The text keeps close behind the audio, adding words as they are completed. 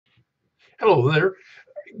Hello there,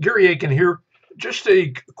 Gary Aiken here. Just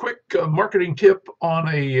a quick marketing tip on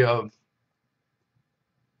a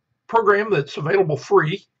program that's available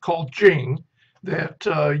free called Jing that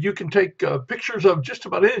you can take pictures of just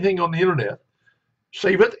about anything on the internet,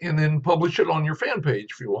 save it, and then publish it on your fan page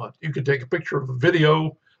if you want. You can take a picture of a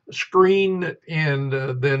video, a screen, and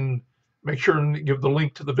then make sure and give the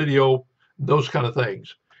link to the video, those kind of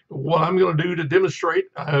things. What I'm going to do to demonstrate,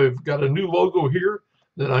 I've got a new logo here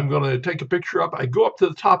that I'm going to take a picture of. I go up to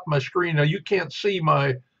the top of my screen. Now you can't see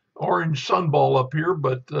my orange sunball up here,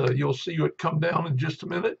 but you'll see it come down in just a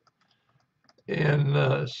minute.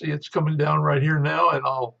 And see, it's coming down right here now, and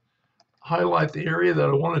I'll highlight the area that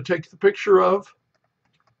I want to take the picture of.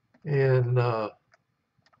 And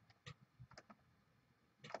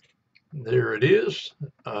there it is.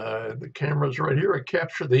 The camera's right here. I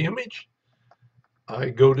capture the image. I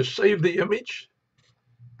go to save the image,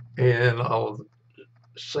 and I'll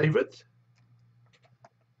save it.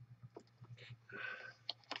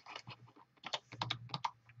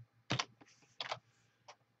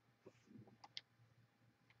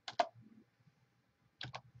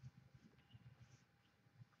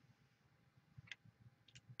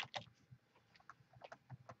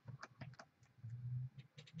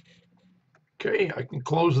 Okay, I can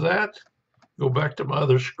close that, go back to my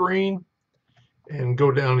other screen, and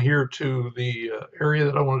go down here to the area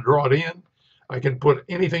that I want to draw it in. I can put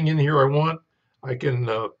anything in here I want. I can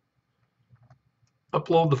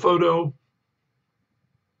upload the photo.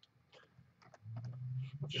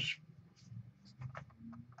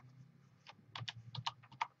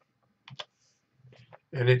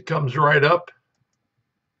 And it comes right up,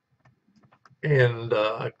 and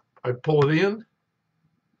I pull it in.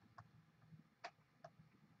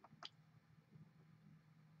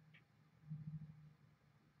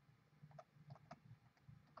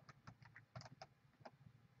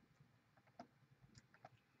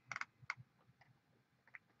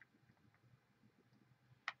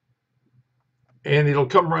 And it'll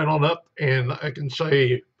come right on up, and I can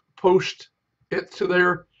say post it to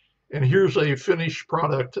there, and here's a finished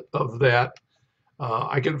product of that.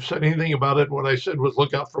 I could have said anything about it. What I said was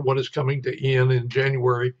look out for what is coming to Ian in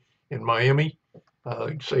January in Miami.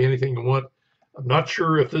 Say anything you want. I'm not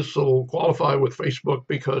sure if this will qualify with Facebook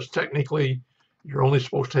because technically you're only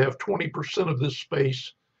supposed to have 20% of this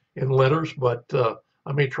space in letters, but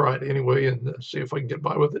I may try it anyway and see if I can get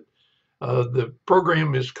by with it. The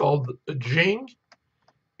program is called Jing,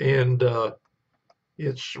 and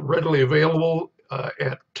it's readily available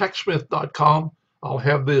at techsmith.com. I'll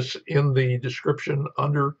have this in the description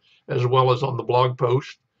under, as well as on the blog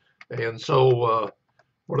post. And so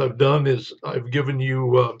what I've done is I've given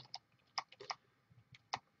you,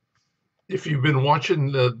 if you've been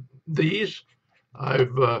watching these,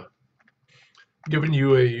 I've given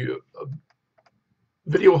you a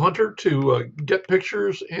video hunter to get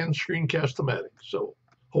pictures and Screencast-O-Matic. So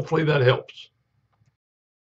hopefully that helps.